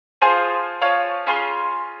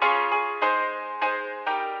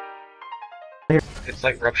It's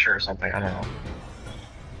like rupture or something, I don't know.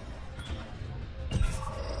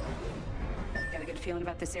 Got a good feeling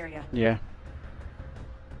about this area. Yeah.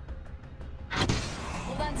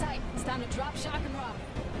 Hold on tight. It's time to drop, shock, and rob.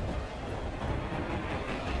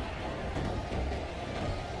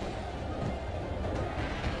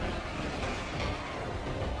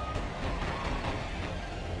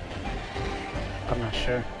 I'm not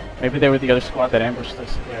sure. Maybe they were the other squad that ambushed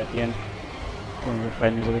us there at the end when we were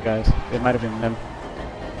fighting these other guys. It might have been them.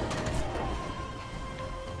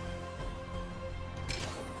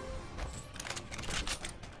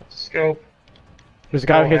 Scope. There's a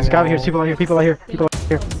guy over here, there's a guy over here, people out here, people out here, people out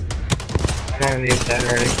here. I'm on the inside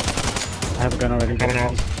already. I have a gun already. Coming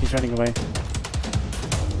out. He's running away.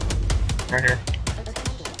 Right here.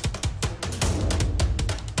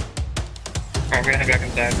 Alright, we're gonna head back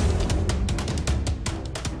inside.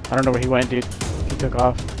 I don't know where he went, dude. He took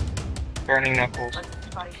off. Burning knuckles.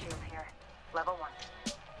 Body shield here. Level 1.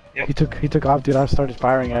 Yep. He took off, dude. I started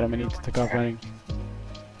firing at him and he took off running.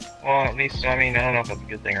 Well, at least, I mean, I don't know if that's a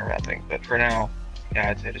good thing or a bad thing, but for now, yeah,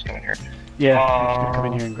 I'd say just come in here. Yeah, he's gonna come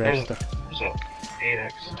in here and grab there's stuff. There's a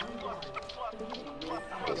 8x.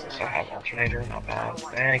 What does this have? Alternator? Not bad.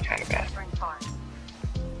 Eh, kinda bad.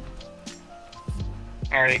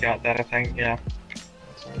 I already got that, I think, yeah.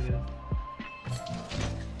 That's what it is.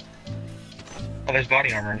 Oh, there's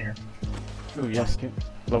body armor in here. Ooh, yes, dude.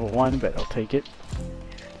 Level 1, but I'll take it.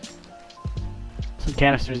 Some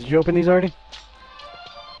canisters. Did you open these already?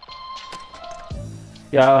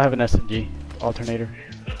 Yeah, I'll have an SMG. Alternator.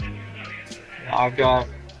 I've got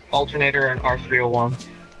alternator and R301.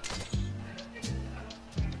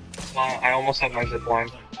 I almost have my zip line.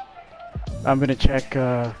 I'm gonna check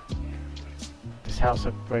this house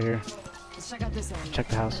up right here. Let's check out this area. Check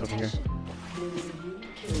the house over here.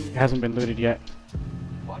 It hasn't been looted yet.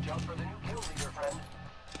 Watch out for the new kill leader, friend.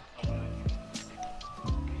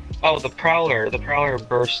 Oh, the Prowler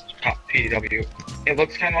burst PW. It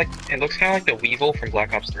looks kind of like the Weevil from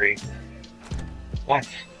Black Ops 3. What?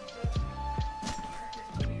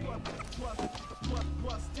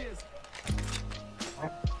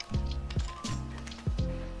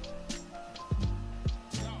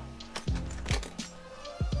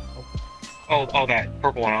 Oh, that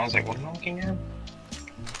purple one. I was like, what am I looking at?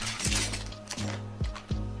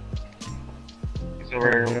 He's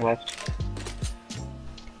over here on the left.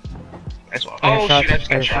 Nice one. Oh shoot, I just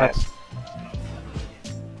got shot. He's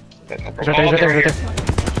right there, he's right there, he's right there.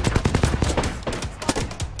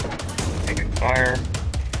 Taking fire.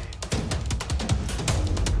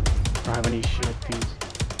 I don't have any shield pins.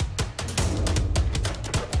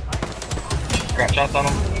 Got shots on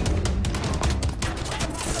him.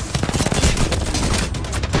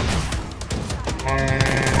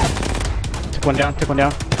 Took one down, took one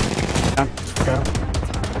down. Down, go.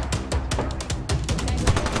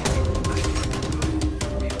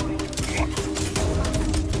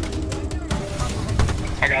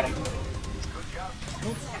 I got him.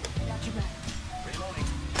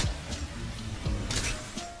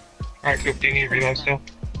 Alright, Coop, do you need reload still?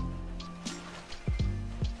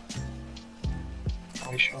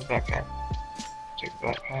 Oh, show backpack. Take the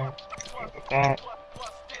backpack. Take that.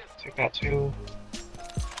 Take that too.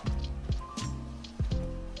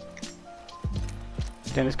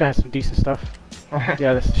 Damn, this guy has some decent stuff.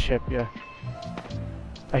 Yeah, this is ship, yeah.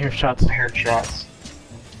 I hear shots. I heard shots.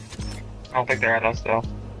 I don't think they're at us though.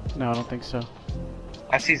 No, I don't think so.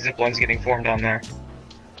 I see zip lines getting formed down there.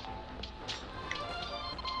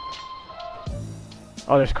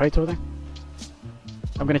 Oh, there's kites over there?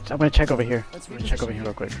 I'm gonna check over here. I'm gonna check over here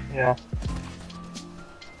real quick. Yeah.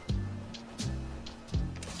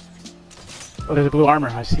 Oh, there's a blue armor.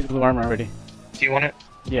 I see the blue armor already. Do you want it?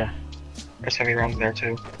 Yeah. There's heavy rounds there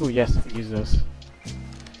too. Oh yes, we use those.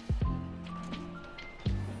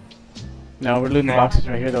 No, we're looting the boxes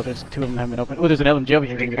right here though. There's two of them haven't been opened. Oh, there's an LMG over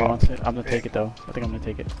here. If anybody wants it, I'm gonna take it though. I think I'm gonna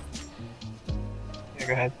take it. Yeah,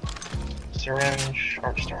 go ahead. Syringe,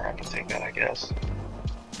 Arc Star. I can take that, I guess.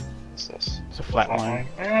 What's this? It's a flatline.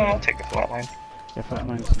 I'll take the flatline. Yeah,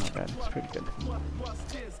 flatline's not bad. It's pretty good.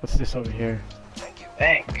 What's this over here?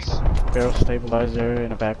 Thanks. Barrel stabilizer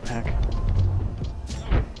and a backpack.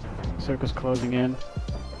 Circle's closing in.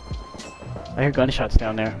 I hear gunshots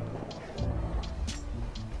down there.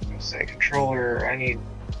 Let's say controller. I need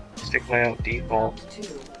stick layout default.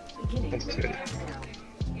 That's it.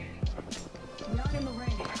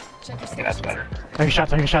 Yeah, that's better. I hear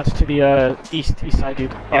shots to the east side,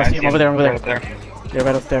 dude. Oh, Yeah, I see him over there, Right up there. Yeah,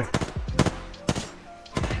 right up there.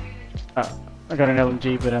 I got an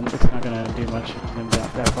LMG, but it's not gonna do much in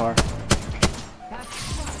that far.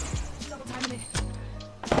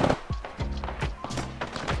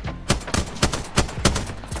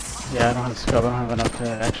 Yeah, I don't have scrub. I don't have enough to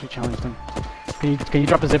actually challenge them. Can you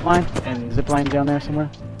drop a zip line and zip line down there somewhere?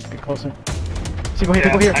 Get closer. People here,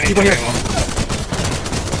 people here, people here.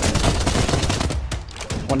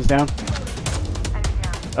 One is down.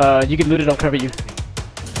 You can loot it, I'll cover you.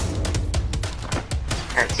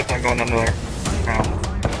 Alright, zipline going under there.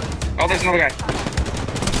 Oh, there's another guy.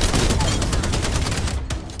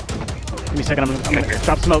 Give me a second, I'm gonna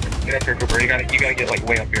drop smoke. Get up here, Cooper. You gotta get like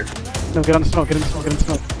way up here. No, get on the smoke, get in the smoke, get in the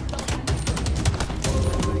smoke.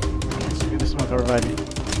 Get the smoke, I'll revive you.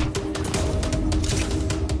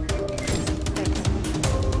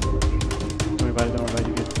 Don't worry about it, don't worry about it,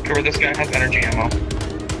 you're good. Cooper, this guy has energy ammo.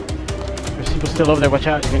 There's people still over there, watch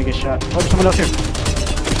out, you're gonna get shot. Oh, there's someone else here.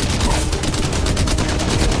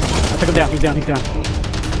 I took him down, he's down, he's down.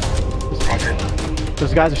 Roger.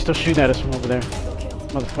 Those guys are still shooting at us from over there.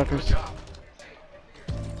 Motherfuckers.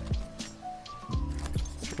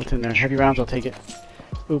 What's in there? Heavy rounds, I'll take it.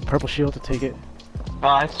 Ooh, purple shield, I'll take it.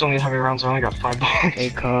 I still need heavy rounds, I only got 5 bullets.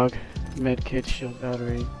 ACOG, med kit, shield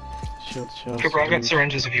battery, shield shell. Cooper, I've got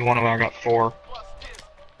syringes if you want them, I got 4.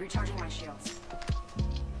 Recharging my shields.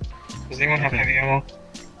 Does anyone have heavy ammo?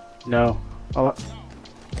 No. Oh,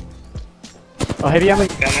 heavy ammo?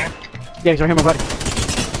 Down there? Yeah, he's right here, my buddy.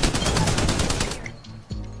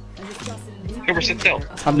 Cooper, sit still.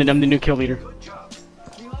 I'm the new kill leader.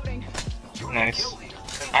 Nice.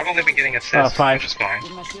 I've only been getting assists, 5. which is fine.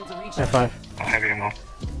 Give my shields a reach. At 5. Oh, heavy ammo.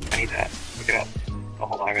 I need that. Look it up. Oh,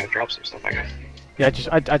 hold on, I gotta drop some stuff, I guess. Yeah,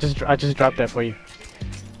 I just dropped that for you.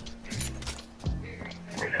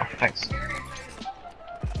 There we go. Thanks.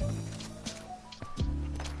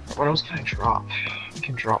 What else can I drop? I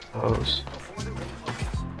can drop those.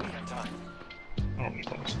 I don't need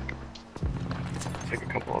those. Take a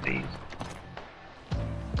couple of these.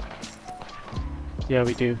 Yeah,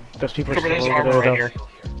 we do. Those people are Cooper, still there's over armor there, right though. here.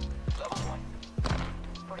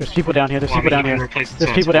 There's people down here, there's Well, people I down mean, you here. can replace There's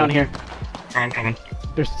someone's people down food. here. Alright, I'm coming.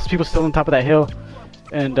 There's people still on top of that hill.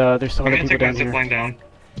 And there's some I'm other gonna people take my down here. zipline down.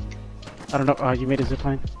 I don't know, you made a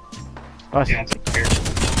zipline? Oh, I see. Yeah, it's up here.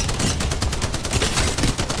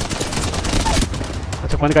 I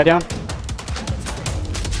took one guy down.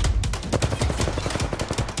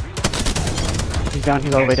 He's down,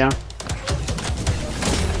 he's all the way down.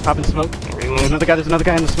 Popping smoke. Reload. There's another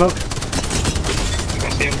guy in the smoke. I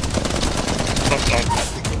see him. Left side.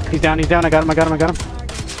 He's down, I got him. He's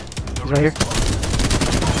right here.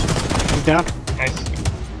 He's down. Nice.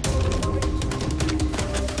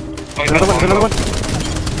 Oh, There's another one.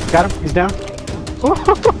 Got him, he's down.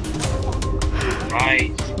 Nice.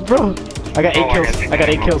 Bro, I got 8 Oh, kills. I got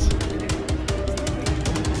 8 ammo. kills.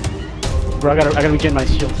 Bro, I gotta regen my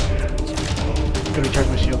shield. Gotta recharge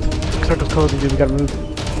my shield. Circle's closing, dude. We gotta move.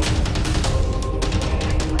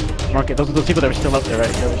 Mark it. Those are those people that were still up there,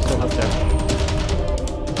 right? Yeah, they're still up there.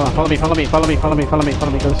 Follow me. Go this way.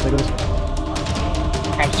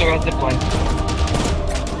 I'm still got zipline.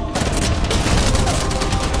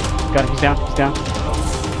 Got him. He's down.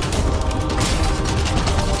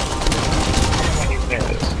 There it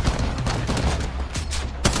is.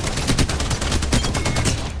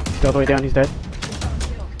 He's all the way down. He's dead.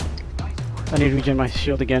 I need to regen my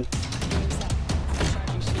shield again.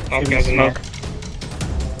 Oh, Give me guys in there. smoke.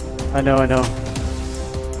 I know.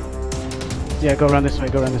 Yeah, go around this way.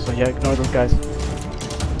 Yeah, ignore those guys.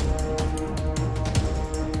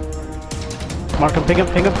 Mark him, ping him.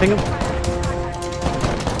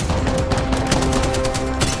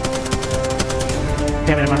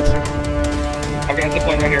 Damn it, I'm out of circle. I've got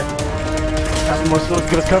zipline right here. Got some more smokes,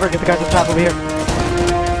 give us cover, get the guys up top over here.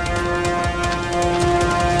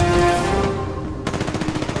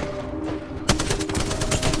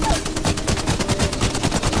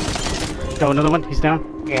 Go, another one, he's down.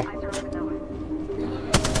 Yeah.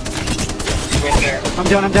 Right there. I'm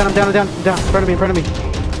down, in front of me.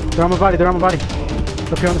 They're on my body.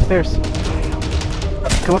 Up here on the stairs.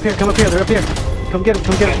 Come up here, they're up here. Come get him.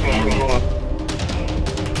 Hold on.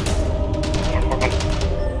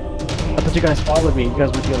 I thought you guys followed me, you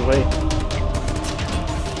guys went the other way.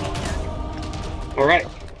 Alright.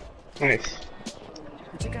 Nice.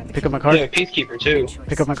 Pick up my card. Yeah, Peacekeeper too.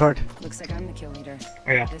 Pick up my card. Looks like I'm the kill leader.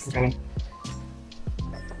 Oh yeah, This I'm coming.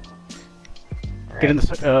 Get in the,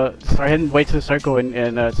 start heading way to the circle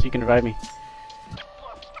and so you can revive me.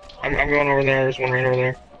 I'm going over there, there's one right over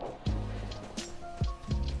there.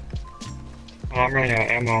 Oh, I'm running out of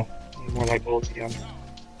ammo. I need more light bullets again.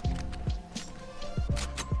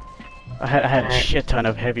 I had a Alright. shit ton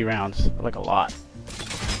of heavy rounds, like a lot.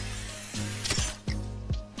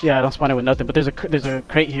 Yeah, I don't spawn it with nothing, but there's a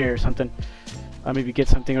crate here or something. Maybe get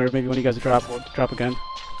something, or maybe when you guys drop, we'll drop a gun.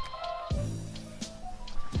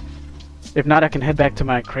 If not, I can head back to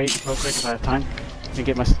my crate real quick if I have time and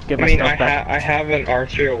get my stuff back. I have an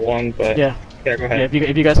R301, but Yeah. Yeah, go ahead. Yeah,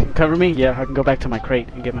 if you guys can cover me, yeah, I can go back to my crate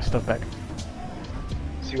and get my stuff back.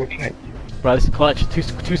 See what can I... Bro, this is clutch.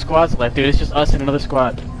 Two squads left, dude. It's just us and another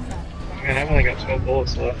squad. Man, I've only got 12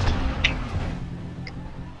 bullets left.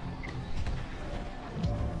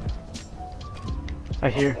 I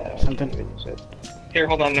hear something. Here,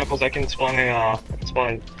 hold on, Knuckles. I can spawn a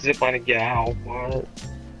zipline again. Ow, what?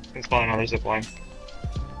 I can spawn another zipline.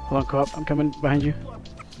 Hold on, co-op. I'm coming behind you. 1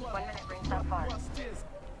 minute rings not far.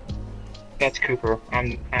 That's Cooper.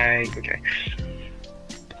 Okay.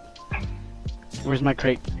 Where's my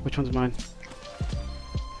crate? Which one's mine?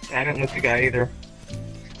 I didn't loot the guy either.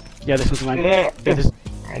 Yeah, this one's mine. Yeah, this...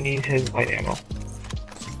 I need his light ammo.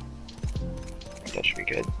 That should be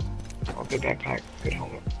good. Oh, good backpack, good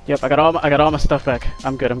helmet. Yep, I got all my stuff back.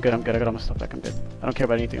 I'm good. I got all my stuff back. I'm good. I don't care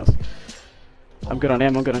about anything else. I'm good on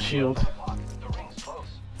ammo. I'm good on shield. The ring's close.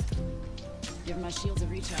 Give my shields a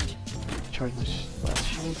recharge. Charge my last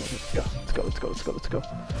shield. Let's go.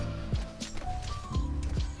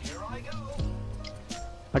 Here I go.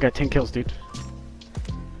 I got 10 kills, dude.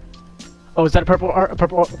 Oh, is that a purple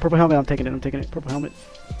helmet? I'm taking it. Purple helmet.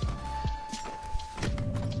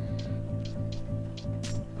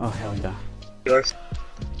 Oh, hell yeah. Yes.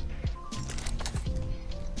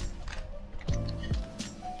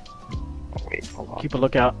 Oh, wait, hold on. Keep a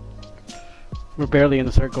lookout. We're barely in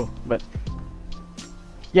the circle, but...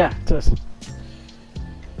 Yeah, it's us.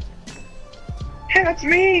 Hey, that's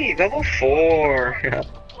me! Level 4!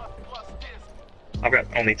 I've got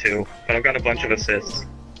only 2, but I've got a bunch of assists.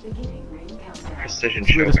 Precision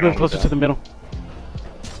choke. Let's move closer to the middle.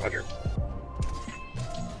 Roger.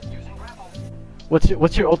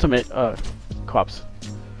 What's your ultimate, cops?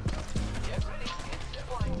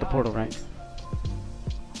 The portal, right?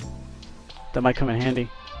 That might come in handy.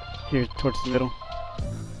 Here, towards the middle.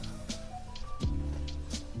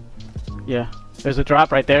 Yeah. There's a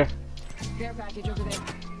drop right there. Care package over there.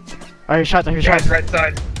 I hear shots, Guys, right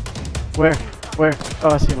side. Where? Oh,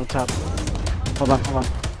 I see him on top. Hold on.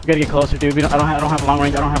 We gotta get closer, dude. I don't have long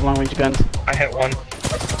range. I don't have long range guns. I hit one.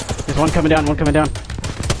 There's one coming down.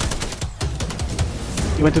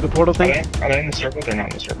 You went through the portal thing? Are they in the circle? They're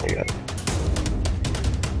not in the circle yet.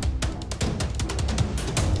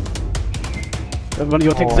 You want to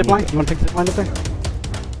take the zipline? You want to take the zipline up there?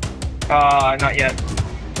 Not yet.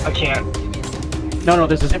 I can't. No,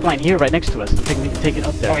 there's a zipline here right next to us. Take it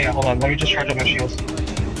up there. Oh yeah, hold on. Let me just charge up my shields.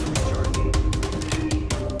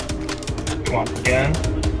 Come on, again.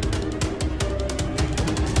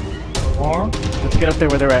 More. Let's get up there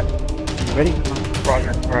where they're at. You ready? Come on.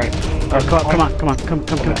 Roger. Alright. Come on.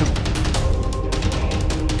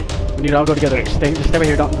 We need to all go together. Just stay right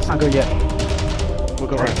here. Let's not go yet. We'll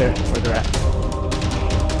go right there where they're at.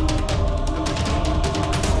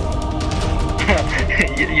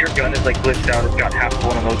 Your gun is like glitched out. It's got half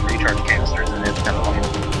one of those recharge canisters in it. It's kind of funny.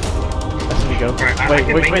 That's where we go. Right,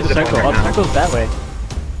 Wait, which way's the circle? Oh, the circle's that way.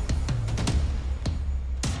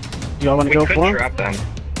 Do y'all want to go for them? Trap them.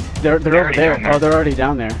 They're over there. Oh, they're already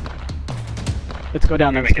down there. Let's go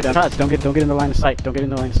down there. Shots, don't get in the line of sight. Go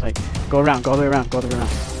around. Go all the way around. No,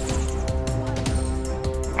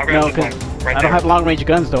 because right I don't have long range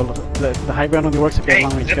guns though. The high ground only works if you have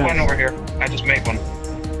long range zip guns. one over here. I just made one.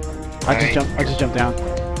 I just jumped down.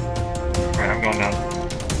 Alright, I'm going down.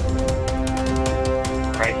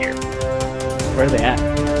 Right here. Where are they at?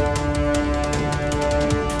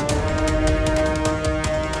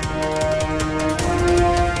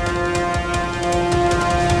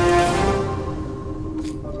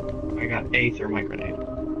 I got a thermite grenade.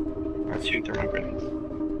 Or 2 thermite grenades.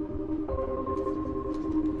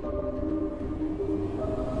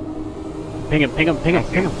 Ping him.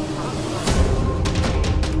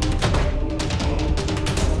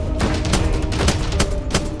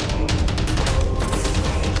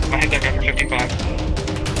 I hit that guy for 55.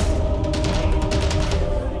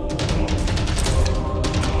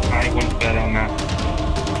 I wouldn't bet on that.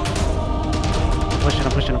 I'm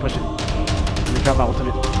pushing. Let me drop my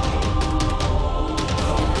ultimate.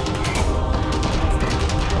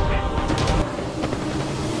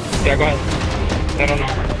 Yeah, go ahead. No.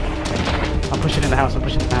 I'm pushing in the house. You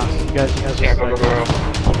guys just Yeah, go.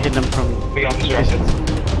 keep hitting them from We got distracted.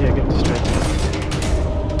 Yeah, get distracted.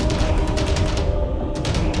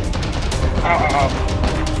 Ow.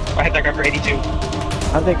 I hit that guy for 82.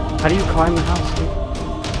 How do you climb the house, dude?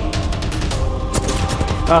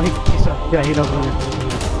 Oh, he knows where he is.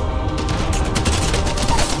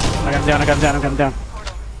 I got him down.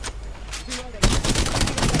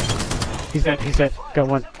 He's dead. Got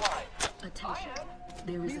one. Attention.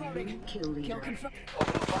 There is a new kill leader. Kill confirmed.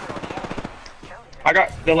 Open fire on the enemy. I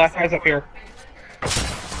got the last guy's up here.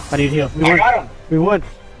 I need heal. We I won. got him. We won.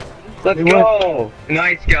 Let's We go.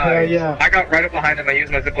 Nice guys. Hell yeah. I got right up behind him. I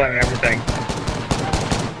used my zipline and everything.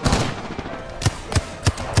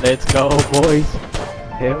 Let's go, boys.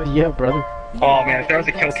 Hell yeah, brother. Oh man, if there was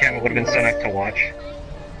a kill cam, it would have been so nice to watch.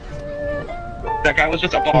 That guy was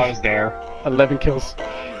just up while I was there. 11 kills.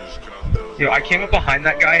 Yo, I came up behind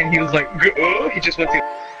that guy and he was like, he just went to.